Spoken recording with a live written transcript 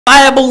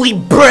Family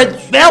Bread.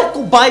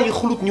 Welkom bij een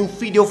gloednieuwe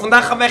video.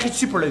 Vandaag gaan wij iets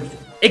superleuks doen.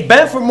 Ik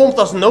ben vermomd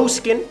als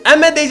no-skin. En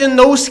met deze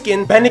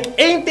no-skin ben ik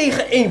 1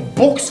 tegen 1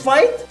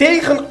 boxfight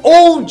tegen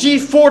OG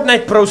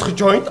Fortnite pro's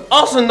gejoind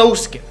als een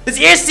no-skin. Dus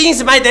eerst zien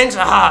ze mij en denken ze,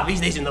 haha, wie is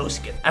deze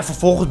no-skin? En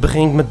vervolgens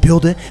begin ik met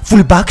beelden.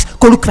 Volle baks,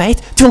 kolen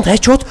kwijt, 200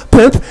 headshot,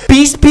 pump,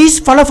 peace,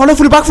 vallen,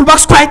 volle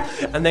baks kwijt.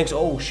 En dan denken ze,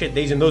 oh shit,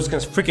 deze no-skin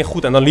is freaking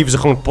goed. En dan lieven ze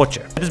gewoon het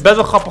potje. Het is best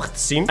wel grappig te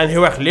zien en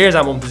heel erg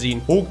leerzaam om te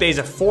zien hoe ik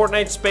deze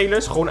Fortnite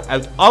spelers gewoon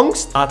uit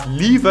angst laat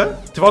lieven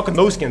terwijl ik een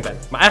no-skin ben.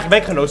 Maar eigenlijk ben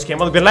ik geen no-skin,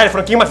 want ik ben leider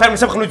van een KingAlmightyyy,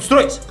 ze hebben genoeg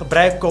destroys.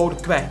 Gebruik code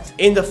kwijt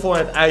in de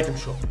Fortnite item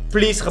shop.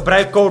 Please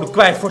gebruik code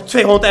kwijt voor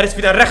 200 RS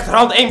via de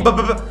rechterhand 1.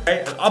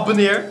 En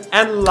abonneer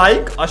en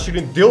like als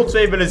jullie deel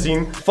 2 willen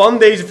zien van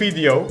deze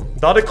video.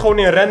 Dat ik gewoon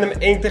in random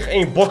 1 tegen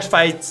 1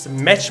 boxfights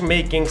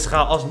matchmakings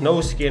ga als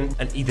no skin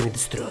en iedereen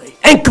destroy.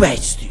 En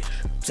kwijtstuur.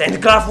 Zijn jullie er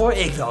klaar voor?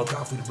 Ik ben al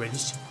klaar voor de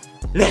British.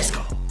 Let's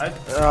go.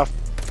 Ja.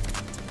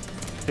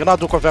 Hierna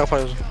doe ik wat werk van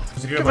je.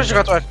 Je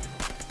gaat weg.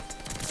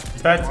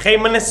 Geef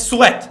me een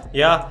sweat,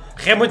 ja.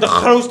 Geef me de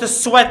grootste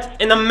sweat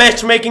in de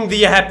matchmaking die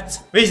je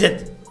hebt. Wie is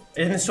dit?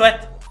 Is het een sweat?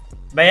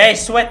 Ben jij een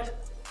sweat?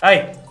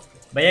 Hey,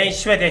 ben jij een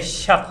sweat? Jij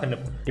schap genoeg.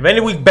 Je weet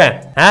niet hoe ik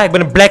ben, hè? Ik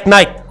ben een Black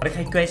Knight. Maar ik ga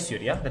je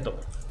kwijtsturen, ja? Let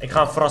op. Ik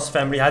ga een verrassen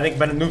family. Hij denkt ik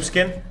ben een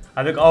noobskin.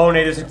 Hij denkt, oh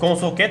nee, dit is een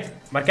console kit.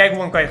 Maar kijk hoe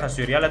ik hem kwijt ga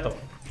sturen, ja? Let op.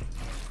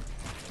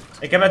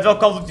 Ik heb net wel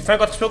Call of Duty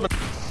Vanguard gespeeld met...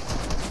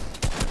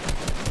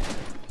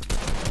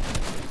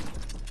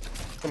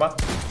 Kom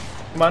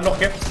maar, nog een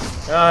keer.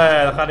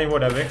 Ja, dat gaat niet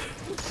worden, heb ik.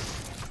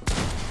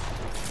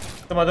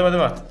 Doe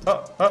maar.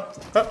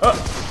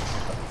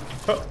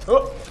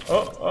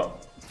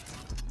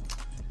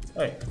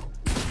 Hey.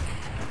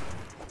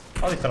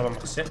 Al die trappen in mijn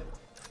gezicht.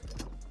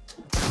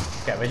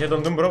 Kijk, weet je wat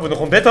we doen, bro? We doen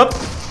gewoon dit op.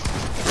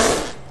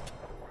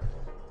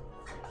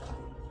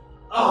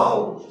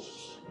 Oh!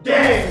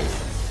 Damn!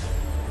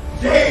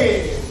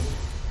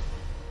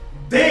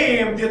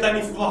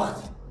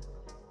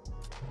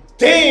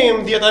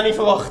 Die had hij niet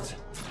verwacht.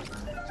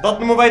 Dat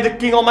noemen wij de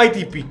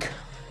KingAlmightyyy peak.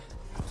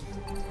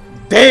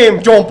 Damn,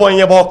 jump on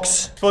je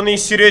box. Ik wil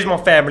niet serieus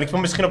man family. Ik wil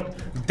misschien op 30%.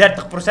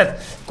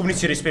 Ik kom niet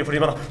serieus spelen voor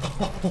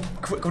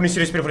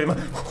die man.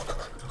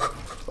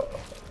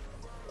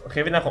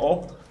 Geef het nou gewoon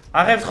op.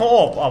 Hij geeft het gewoon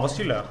op. Oh, wat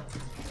zielig.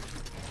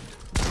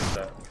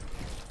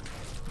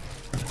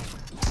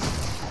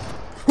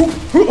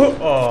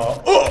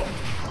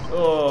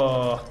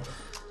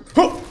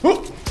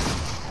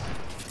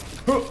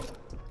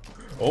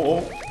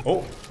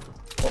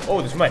 Oh,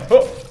 dit is mij. Ik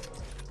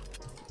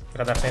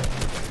ga daar zijn.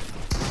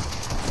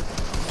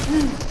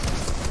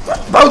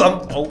 Bouw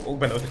dan! Oh, ik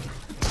ben dood.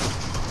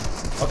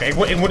 Oké,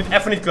 ik moet het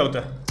even niet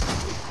kloten.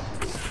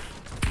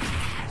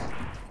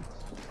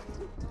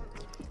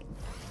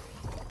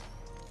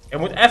 Ik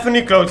moet even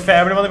niet kloten,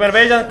 family, want ik ben een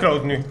beetje aan het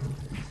kloten nu.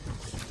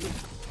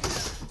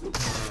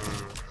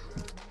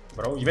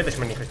 Bro, je weet dat je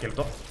me niet gaat killen,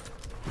 toch?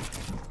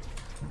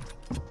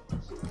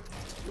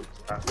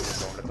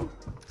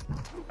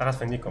 Hij gaat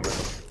van niet komen, let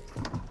op.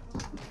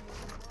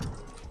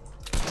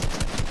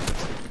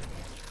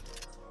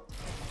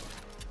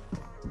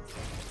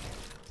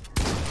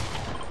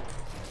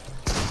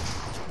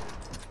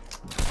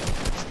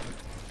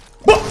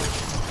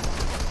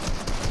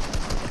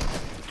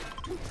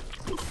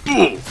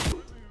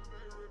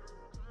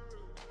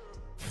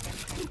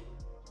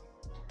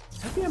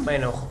 Heb jij mij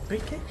nou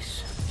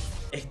gepickaxe?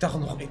 Ik dacht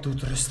nog, ik doe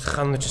het rustig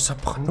aan dat je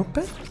sappig genoeg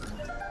bent.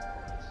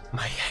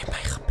 Maar jij hebt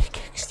mij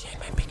gepickaxed,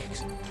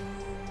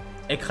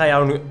 Ik ga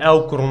jou nu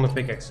elke ronde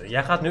pickaxen.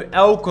 Jij gaat nu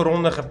elke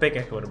ronde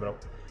gepickaxed worden, bro.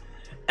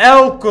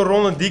 Elke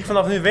ronde die ik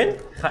vanaf nu win,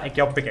 ga ik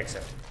jou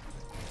pickaxen.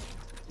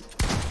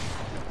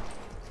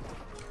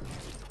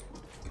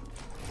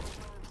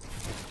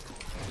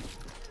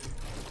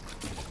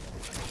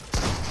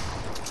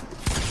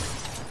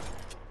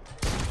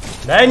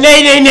 Nee,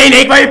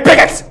 ik wil je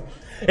pickaxen!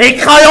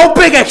 Ik ga jou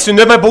pickaxen! Nu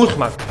heb je mij boos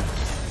gemaakt.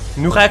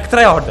 Nu ga ik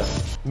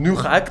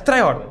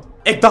tryharden.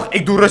 Ik dacht,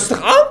 ik doe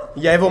rustig aan.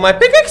 Jij wil mij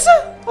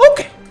pickaxen?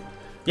 Oké.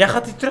 Jij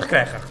gaat die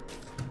terugkrijgen.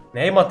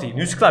 Nee, Mattie,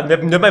 nu is het klaar. Nu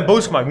heb je mij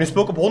boos gemaakt. Nu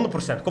speel ik op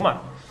 100%. Kom maar.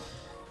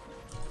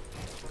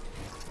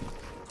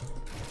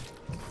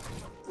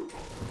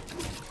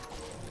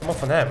 Kom op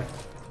van hem.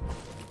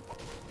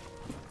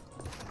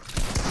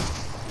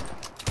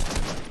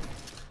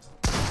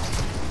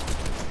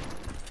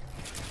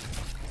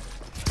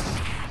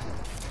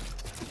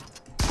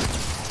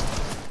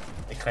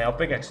 Ik ga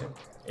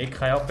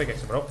jou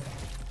pickaxen, bro.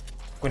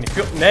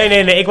 Nee,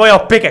 ik wil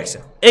jou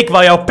pickaxen.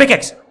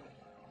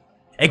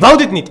 Ik wou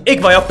dit niet. Ik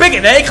wil jou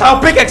pickaxen. Nee, ik ga jou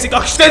pickaxen. Ik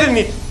accepteer het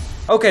niet.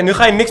 Oké, nu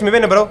ga je niks meer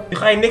winnen, bro.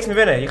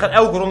 Je gaat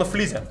elke ronde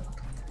verliezen.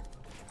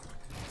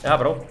 Ja,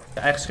 bro. Je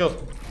eigen schuld.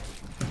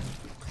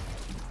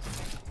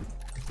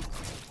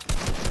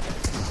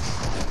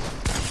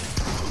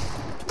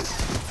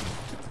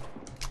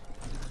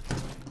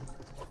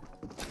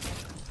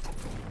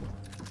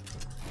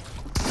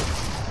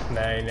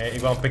 Nee, ik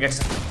wil een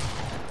pickaxe.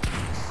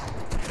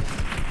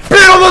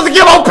 Puur omdat ik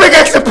je wou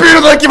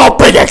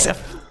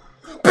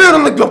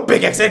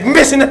pickaxen! Ik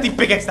mis net die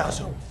pickaxe daar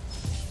zo.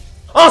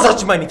 Anders had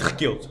je mij niet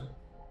gekillt.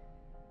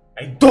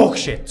 Hey, dog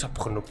shit, sap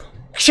genoeg.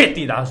 Shit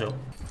die daar zo.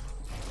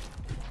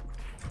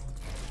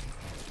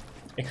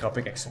 Ik ga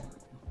pickaxen.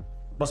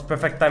 Was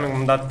perfect timing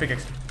om daar te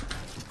pickaxen.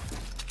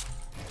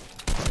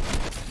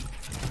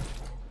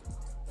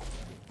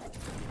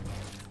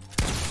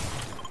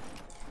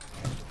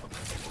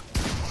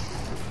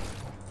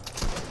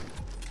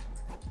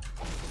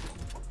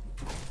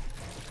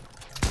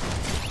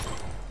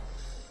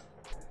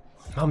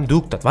 Waarom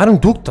doe ik dat? Waarom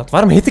doe ik dat?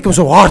 Waarom hit ik hem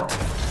zo hard?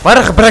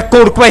 Waarom gebruik ik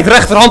code kwijt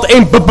rechterhand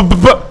 1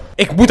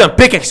 Ik moet aan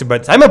pickaxen,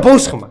 bud. Hij heeft mij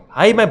boos gemaakt.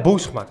 Hij heeft mij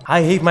boos gemaakt.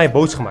 Hij heeft mij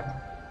boos gemaakt.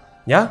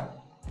 Ja?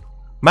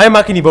 Mij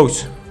maak je niet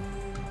boos.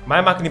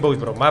 Mij maak je niet boos,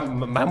 bro.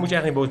 Mij moet je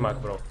echt niet boos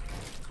maken, bro.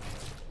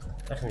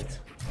 Echt niet.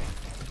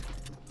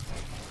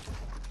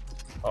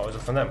 Oh, is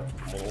dat van hem?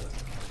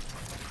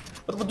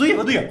 Wat doe je?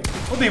 Wat doe je?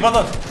 Wat doe je? Wat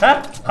dan? Hè?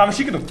 Gaan we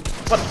chicken doen?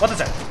 Wat is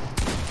het?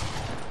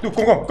 Doe,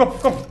 kom.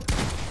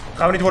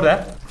 Gaan we niet worden, hè?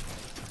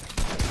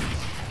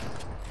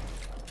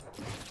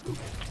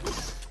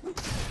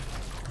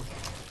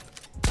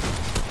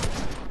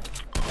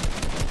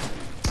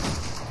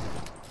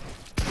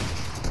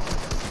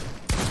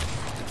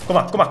 Kom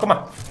maar. Kom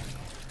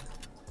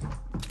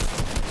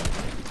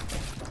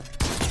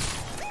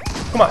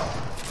maar.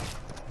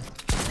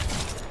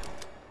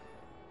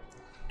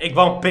 Ik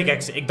wou een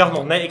pickaxe. Ik dacht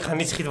nog, nee, ik ga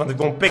niet schieten, want ik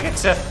wil een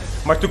pickaxe.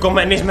 Maar toen kwam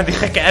er ineens met die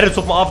gekke edits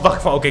op me af. Dacht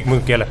ik van, oké, ik moet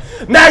hem killen.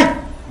 Nee!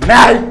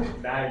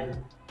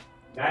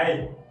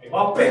 Ik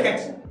wou een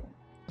pickaxe.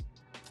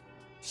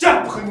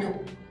 Sap genoeg.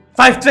 5-2,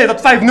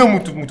 dat 5-0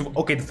 moeten.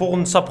 Oké, de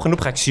volgende sap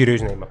genoeg ga ik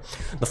serieus nemen.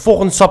 De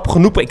volgende sap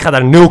genoeg, ik ga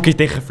daar 0 keer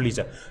tegen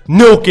verliezen.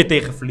 0 keer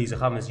tegen verliezen,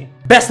 gaan we zien.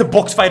 Beste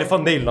boxfighter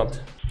van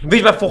Nederland. Wie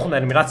is mijn volgende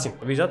enemy? Laat zien.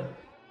 Wie is dat?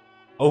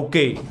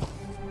 Oké.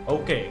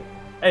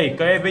 Hey,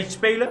 kan jij een beetje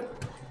spelen?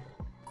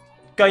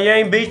 Kan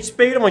jij een beetje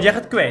spelen, want jij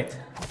gaat kwijt.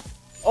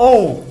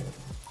 Oh,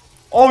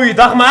 je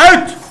dacht me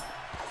uit!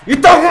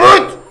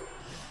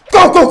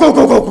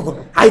 Go!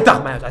 Hij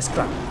dacht me uit, hij is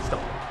klaar. Stop.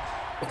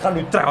 Ik ga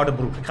nu tryharden,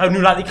 broer.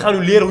 Ik ga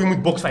nu leren hoe je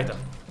moet boxfighten.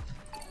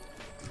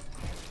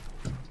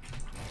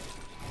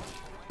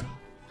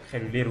 Ik ga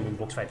nu leren hoe je moet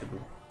boxfighten,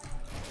 broer.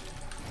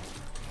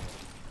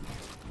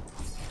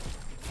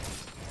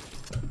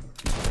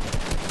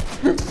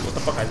 What the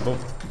fuck, hij is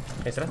boven.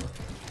 Is er?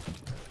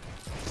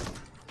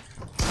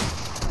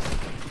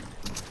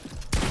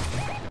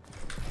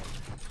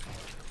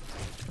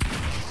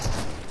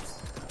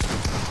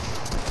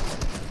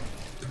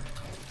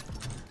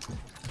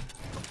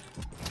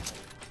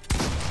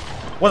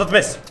 Wat het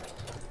mis? Ik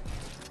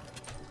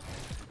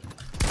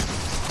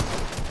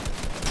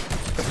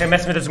heb geen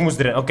mes meer, dus ik moest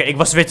erin. Oké, ik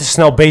was weer te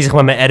snel bezig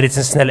met mijn edits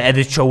en snelle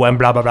edit show en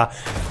bla bla bla.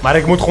 Maar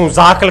ik moet gewoon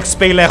zakelijk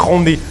spelen en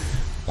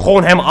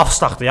gewoon hem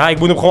afstarten. Ja, ik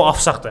moet hem gewoon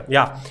afstarten.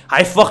 Ja,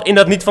 hij verwacht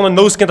inderdaad niet van een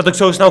noskin dat ik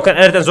zo snel kan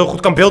editen en zo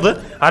goed kan beelden.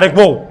 Hij denkt,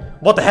 wow,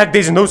 what the heck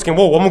deze noskin,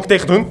 wow, wat moet ik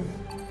tegen doen?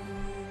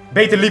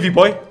 Beter Livy,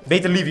 boy.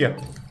 Beter Livy.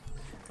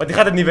 Want je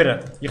gaat het niet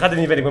winnen. Je gaat het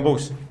niet winnen, ik ben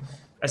boos.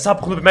 Hij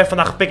staat genoeg bij mij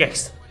vandaag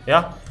gepickaxed.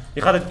 Ja,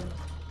 je gaat het...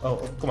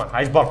 Oh, kom maar,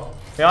 hij is bang.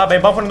 Ja, ben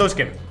je bang voor een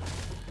noskin?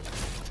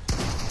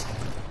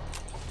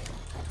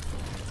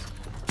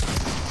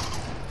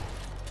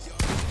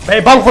 Ben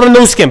je bang voor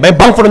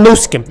een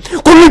noskin?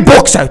 Kom die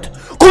box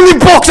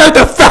uit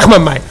en vecht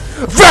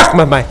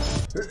met mij!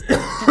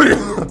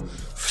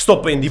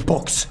 Verstoppen in die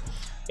box.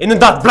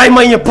 Inderdaad, blijf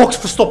maar in je box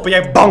verstoppen,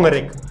 jij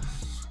bangerik. Ik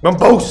ben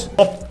boos.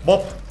 Bop.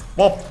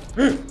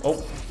 Oh.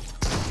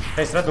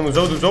 Geen stress,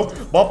 doe zo.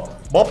 Bop.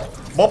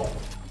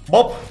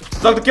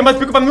 Zal ik de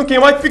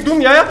KingAlmightyyy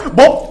doen? Ja?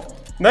 Bop.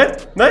 Nee.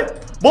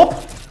 Bop.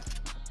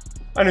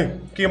 En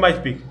nu,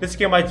 KingAlmightyyy. Dit is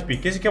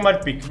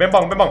KingAlmightyyy. Ik ben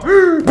bang.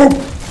 Boom.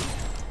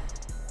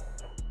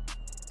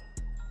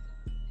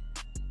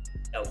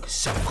 Elke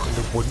sappige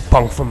noob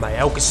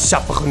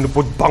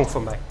wordt bang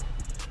voor mij.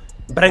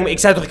 Breng me, ik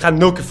zei toch, ik ga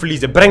 0 keer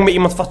verliezen. Breng me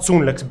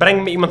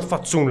iemand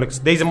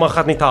fatsoenlijks. Deze man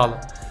gaat niet halen.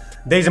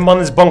 Deze man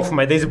is bang voor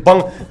mij. Deze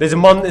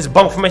man is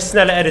bang voor mijn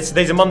snelle edits.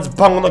 Deze man is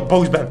bang omdat ik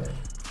boos ben.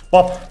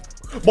 Bop.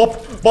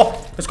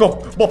 Let's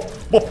go.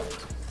 Bop.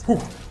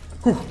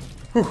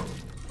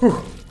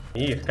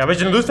 Hier, kijk wat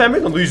je dan doet,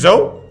 family? Dan doe je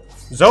zo.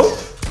 Zo.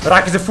 Dan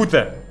raak je zijn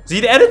voeten. Zie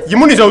je de edit? Je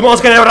moet niet zo doen,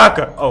 anders kan je hem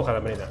raken. Oh, ga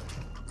naar beneden.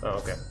 Oh,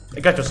 oké.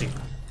 Ik ga het wel zien.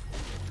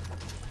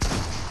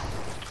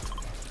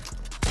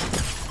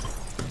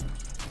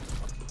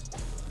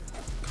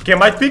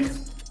 KingAlmightyyy?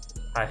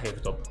 Hij geeft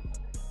het op.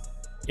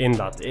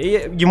 Inderdaad.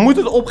 Je moet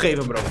het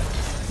opgeven, bro.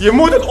 Je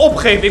moet het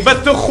opgeven. Ik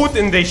ben te goed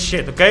in deze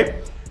shit, oké?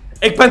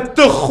 Ik ben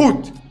te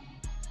goed.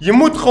 Je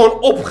moet gewoon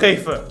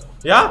opgeven.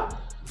 Ja?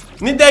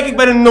 Niet denken ik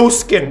ben een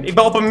no-skin. Ik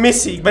ben op een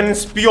missie. Ik ben een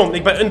spion.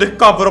 Ik ben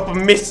undercover op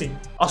een missie.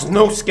 Als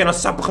no-skin,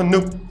 als sappige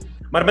noob.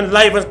 Maar ik ben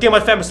live van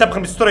KingAlmightyyy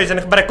sappige destroyers en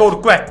ik ben code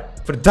kwijt.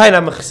 Verdijn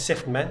aan mijn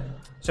gezicht, man.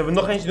 Zullen we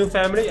nog eentje doen,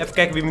 family? Even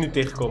kijken wie we nu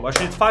tegenkomen. Als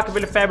je dit vaker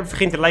willen, family,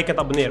 vergeet te liken en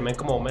te abonneren, man.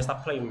 Come on, man.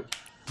 Stop playing me.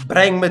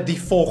 Breng me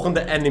die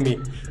volgende enemy.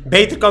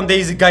 Beter kan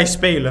deze guy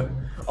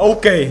spelen.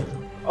 Oké.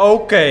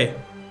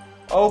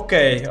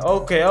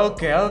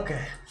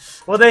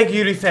 Wat denken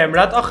jullie, fam?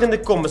 Laat achter in de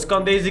comments.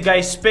 Kan deze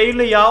guy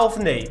spelen, ja of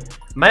nee?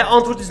 Mijn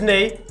antwoord is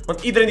nee,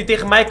 want iedereen die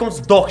tegen mij komt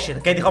is dog shit.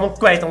 Oké, die gaan me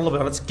kwijt aan de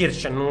lobby. Dat is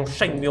Kirsten.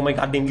 Shame, oh my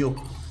god, damn you.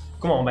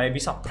 Come on, baby,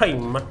 stop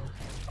playing, man.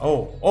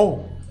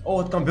 Oh,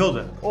 het kan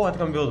beelden. Oh, het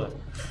kan beelden.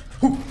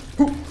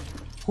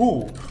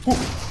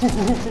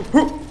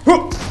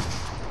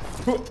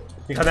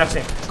 Die gaat nergens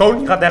in. Koon,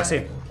 die gaat nergens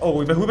in. Oh,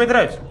 hoe ben je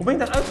eruit? Hoe ben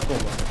je eruit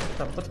gekomen?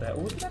 Wat de hel?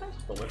 Hoe ben je eruit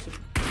gekomen?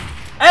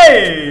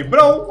 Hey,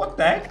 bro, what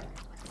the heck?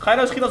 Ga je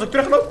nou schieten als ik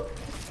terugloop?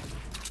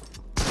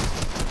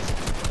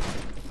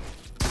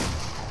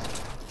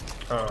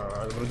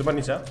 Doe maar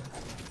niet zo. Ja,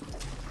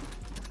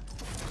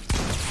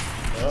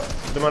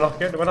 doe maar nog een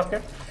keer, Doe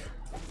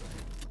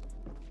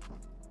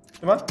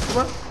maar.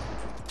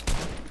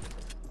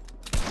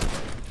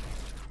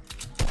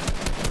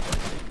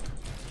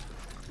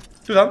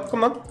 Doe dan, kom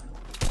dan.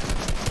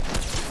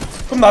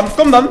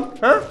 Kom dan.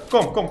 Huh?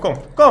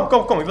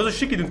 Kom. Je wil zo'n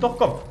chickie doen,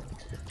 toch?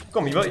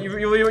 Kom,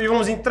 je wil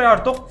me zien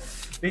tryhard, toch?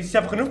 Deze is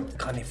even genoeg?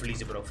 Ik ga niet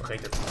verliezen, bro,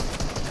 vergeet het.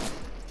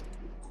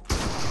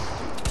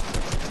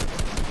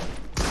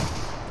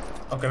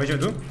 Oké, weet je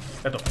wat we doen?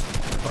 Let op.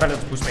 We gaan het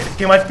goed spelen.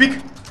 KingAlmightyyy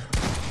piek.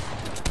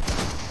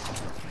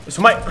 Is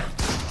voor mij.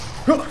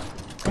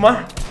 Kom maar.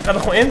 Ik ga er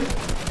gewoon in.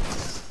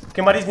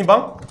 KingAlmightyyy is niet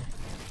bang.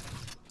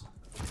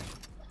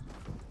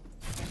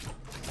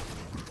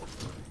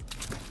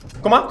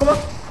 Kom maar. Kom maar.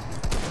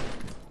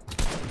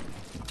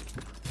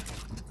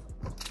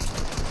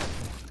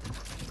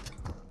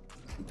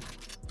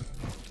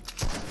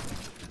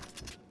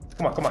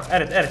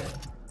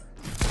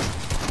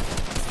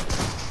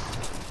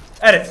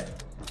 Edit.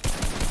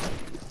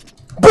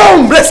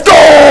 Boom! Let's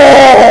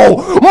go!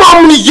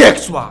 Maak me niet gek,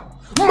 zwaar!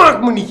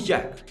 Maak me niet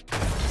gek!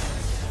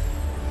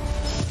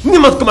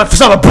 Niemand kan mij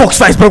verstaan met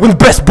boxfights, bro. Ik ben de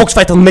beste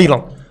boxfighter van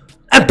Nederland.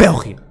 En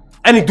België.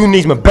 En ik doe niet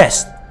eens mijn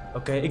best.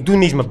 Oké, ik doe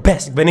niet eens mijn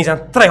best. Ik ben niet eens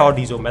aan het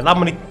tryharden zo, man. Laat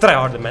me niet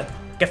tryharden, man.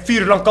 Ik heb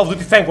 4 uur lang Call of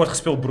Duty Vanguard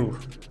gespeeld, broer.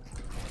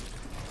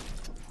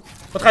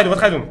 Wat ga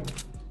je doen?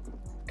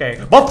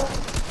 Oké, wat?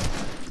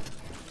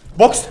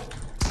 Boxt.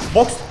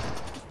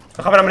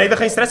 Dan gaan we naar beneden,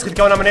 geen stress. Schiet ik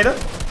jou naar beneden.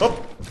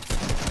 Hop.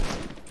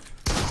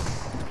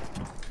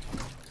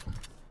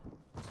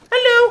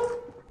 Hallo.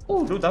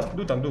 Oeh,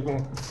 doe dan.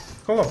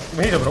 Kom. Ik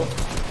ben hier, bro.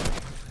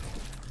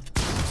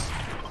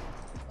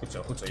 Goed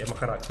zo. Je hebt me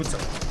geraakt. Goed zo.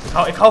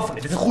 Ik hou van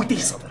dit. Dit is een goede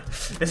tegenstander.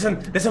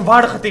 Dit is een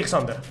waardige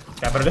tegenstander.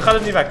 Ja, bro, nu gaat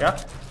het niet weg, hè.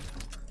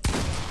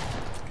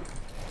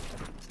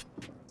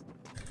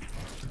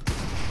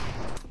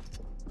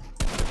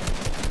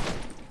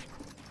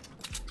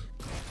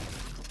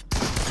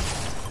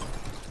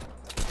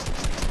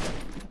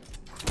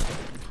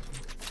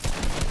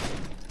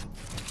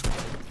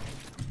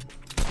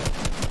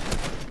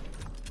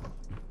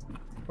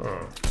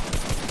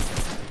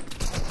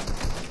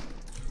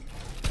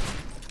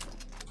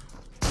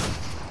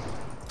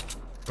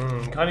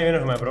 Ik ga niet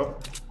winnen van mij, bro.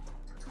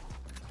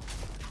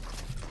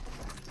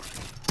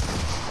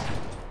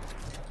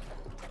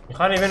 Je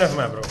gaat niet winnen van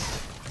mij, bro.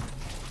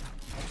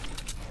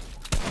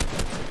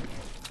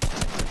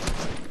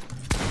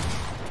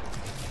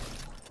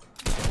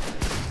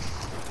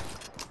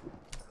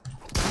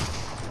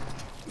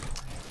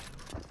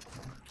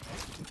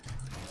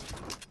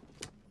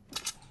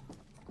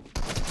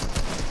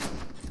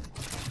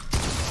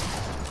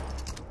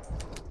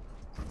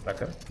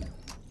 Lekker.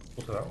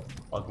 Goed gedaan.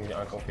 Als ik niet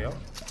aankom voor jou.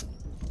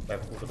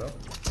 Blijf goed gedaan.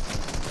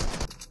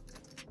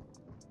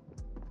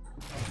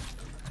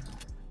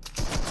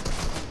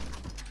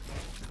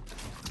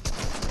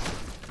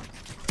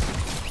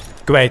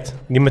 Kwijt.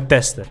 Niet me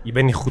testen. Je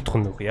bent niet goed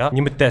genoeg, ja?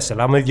 Niet me testen.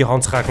 Laat me niet die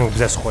handschakeling op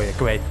 6 gooien.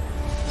 Kwijt.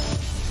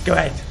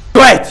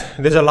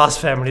 Dit is de laatste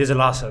family. Dit is de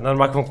laatste. En dan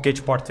maken we een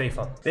keertje part 2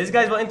 van. Deze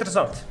guy is wel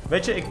interessant.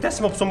 Weet je, ik test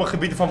hem op sommige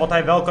gebieden van wat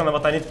hij wel kan en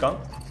wat hij niet kan.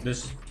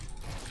 Dus...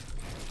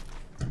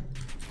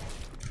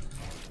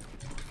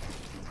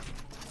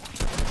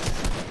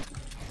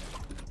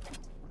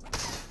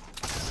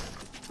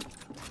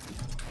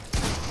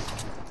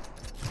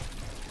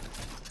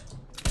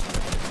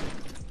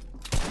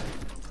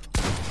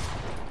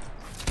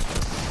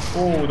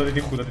 Oeh, dat is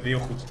niet goed, dat is heel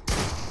goed.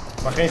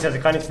 Maar geen zes,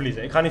 ik ga niet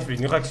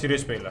verliezen. Nu ga ik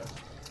serieus spelen.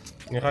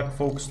 Nu ga ik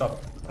focus stappen.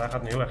 Hij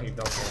gaat nu heel erg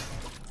irritant worden.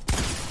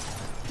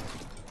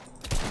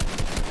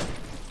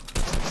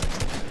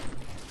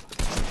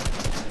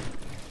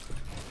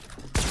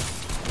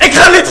 Ik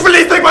ga niet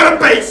verliezen, ik ben een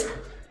beest!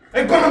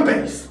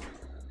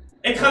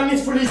 Ik ga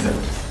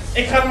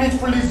niet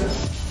verliezen.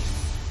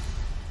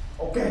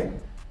 Oké.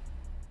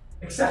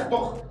 Ik zeg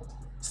toch,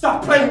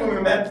 stop playing with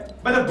me, man. Ik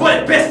ben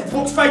de beste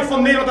boxfight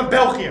van Nederland en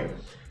België.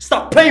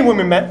 Stop playing with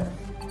me, man.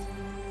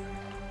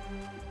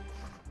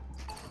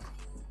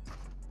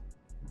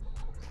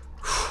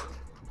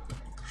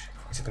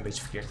 Ik zit een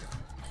beetje verkeerd.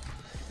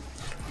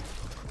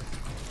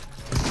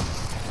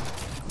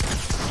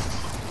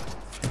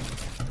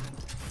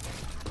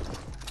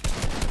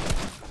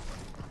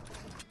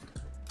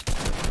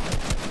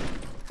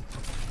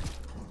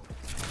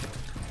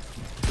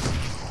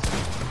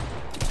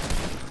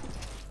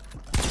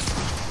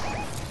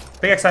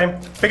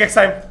 Pickaxe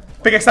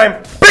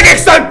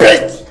time,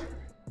 bitch!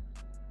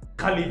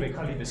 Ik ga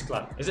ga lieven, is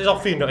klaar. Het is al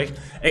 4 nog.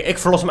 Ik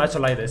verlos hem uit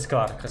zijn lijden, is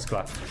klaar. Is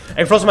klaar.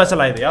 Ik verlos hem uit zijn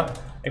lijden, ja?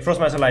 Ik verlos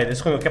hem uit zijn lijden,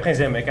 is genoeg. Ik heb geen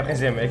zin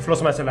meer, Ik verlos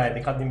hem uit zijn lijden,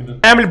 ik ga het niet meer doen.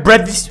 Family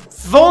Braddies,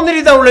 vonden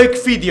jullie nou een leuke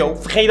video?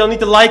 Vergeet dan niet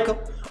te liken,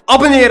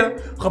 abonneren.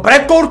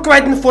 Gebruik code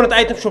kwijt voor het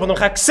itemshop, en dan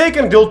ga ik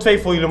zeker een deel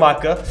 2 voor jullie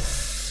maken.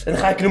 En dan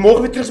ga ik jullie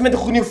morgen weer terug met een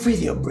goed nieuwe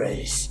video,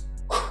 Brace.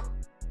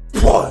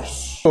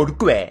 Boys. Code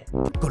kwijt.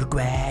 Code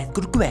kwijt.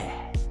 Code kwijt.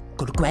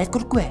 Code kwijt.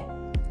 Code kwijt.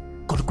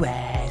 Code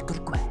kwijt.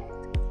 Code kwijt.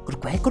 Code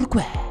kwijt. Code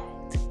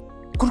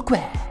kwijt. Code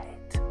kwijt.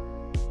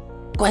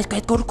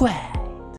 Kwijt. Code kwijt.